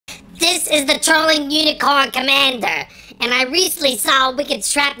This is the Trolling Unicorn Commander, and I recently saw Wicked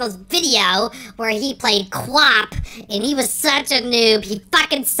Shrapnel's video where he played CLOP, and he was such a noob, he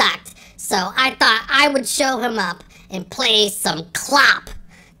fucking sucked. So I thought I would show him up and play some CLOP.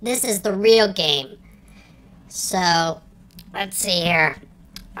 This is the real game. So, let's see here.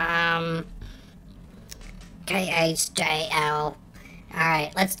 KHJL.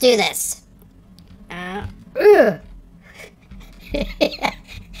 Alright, let's do this.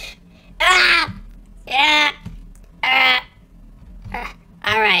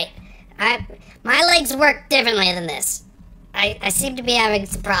 Alright. My legs work differently than this. I seem to be having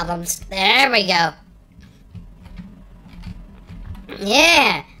some problems. There we go.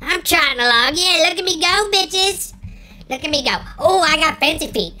 Yeah, I'm trotting along. Yeah, look at me go, bitches. Look at me go. Oh, I got fancy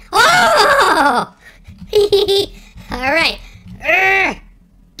feet. Oh! Alright.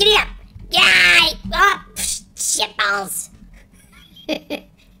 Giddy up. Yay! Oh, shitballs.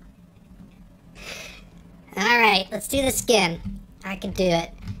 Alright, let's do the skin. I can do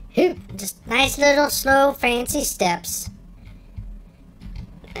it. Just nice little slow fancy steps.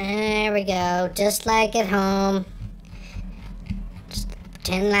 There we go. Just like at home. Just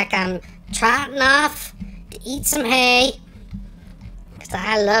pretend like I'm trotting off to eat some hay. Because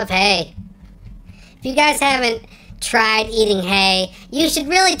I love hay. If you guys haven't tried eating hay, you should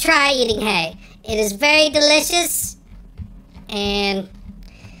really try eating hay. It is very delicious. And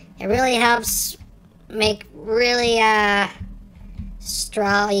it really helps make really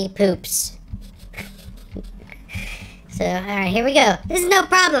strawy poops. So, alright, here we go. This is no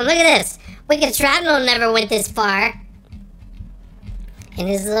problem. Look at this. Wicked Shrapnel never went this far in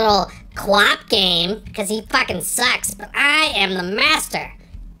his little CLOP game because he fucking sucks. But I am the master.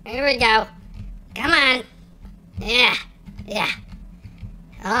 Here we go. Come on. Yeah. Yeah.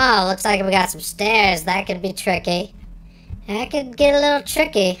 Oh, looks like we got some stairs. That could be tricky. That could get a little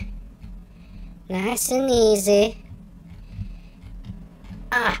tricky. Nice and easy.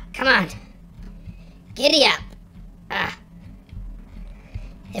 Come on. Giddy up.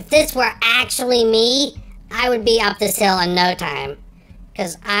 If this were actually me, I would be up this hill in no time.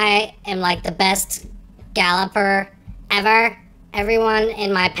 Because I am like the best galloper ever. Everyone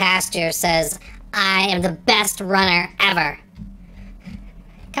in my pasture says I am the best runner ever.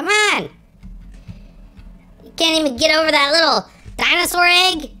 Come on. You can't even get over that little dinosaur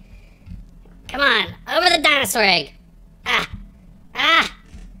egg. Come on, over the dinosaur egg.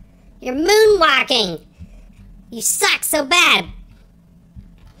 You're moonwalking. You suck so bad.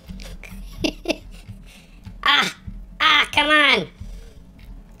 Come on.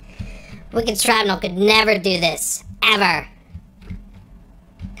 Wicked Shrapnel could never do this. Ever.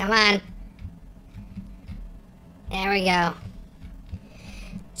 Come on. There we go.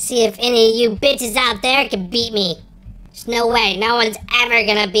 See if any of you bitches out there can beat me. There's no way. No one's ever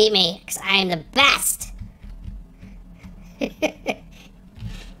gonna beat me. Because I am the best.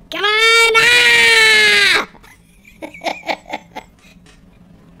 Come on!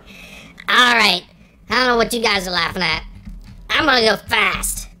 Alright. I don't know what you guys are laughing at. I'm gonna go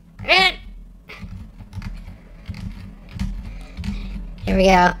fast. Here we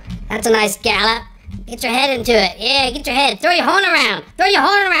go. That's a nice gallop. Get your head into it. Yeah, get your head. Throw your horn around. Throw your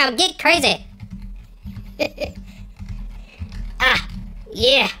horn around. Get crazy.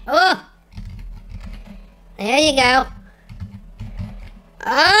 Yeah. Oh. There you go.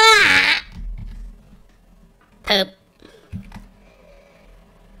 Poop.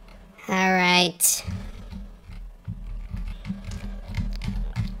 Alright.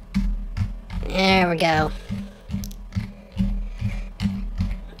 There we go.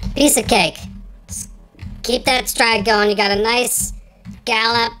 Piece of cake. Just keep that stride going. You got a nice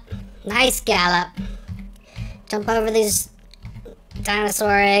gallop. Nice gallop. Jump over these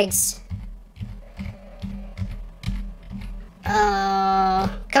dinosaur eggs. Oh.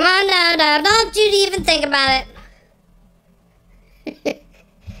 Come on now, no. Don't you even think about it.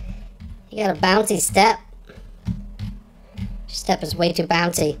 You got a bouncy step. Your step is way too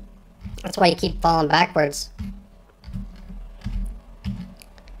bouncy. That's why you keep falling backwards.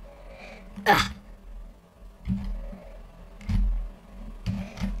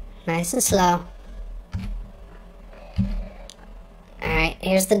 Nice and slow. Alright,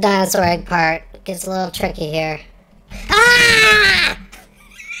 here's the dinosaur egg part. It gets a little tricky here.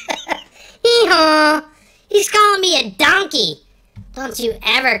 Hee-haw! He's calling me a donkey! Don't you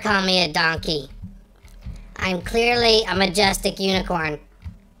ever call me a donkey. I'm clearly a majestic unicorn.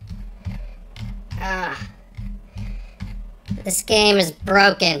 This game is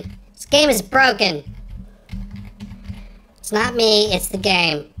broken. This game is broken. It's not me, it's the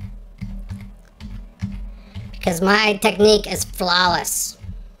game. Because my technique is flawless.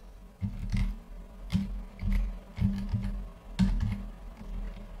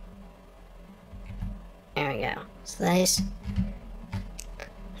 we go. Slice.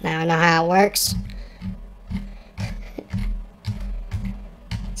 Now I know how it works.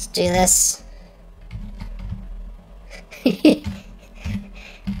 Let's do this. Giddy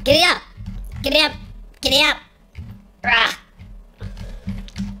up! Giddy up! Giddy up! Rah.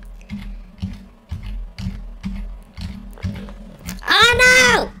 Oh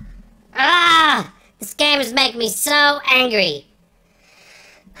no! Ah! This game is making me so angry.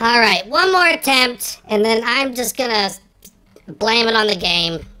 Alright, one more attempt, and then I'm just gonna blame it on the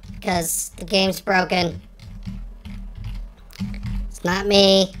game, because the game's broken. It's not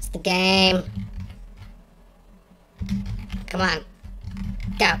me, it's the game. Come on.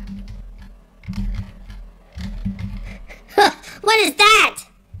 Go. What is that?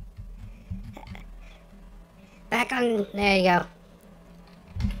 Back on, there you go.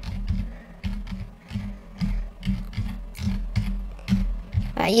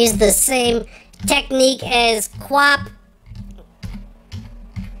 I use the same technique as CLOP.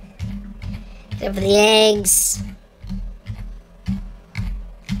 Go for the eggs.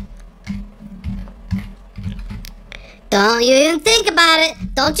 Don't you even think about it.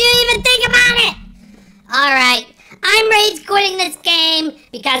 Don't you even think about it. Alright, I'm rage quitting this game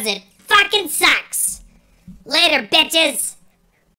because it fucking sucks. Later, bitches.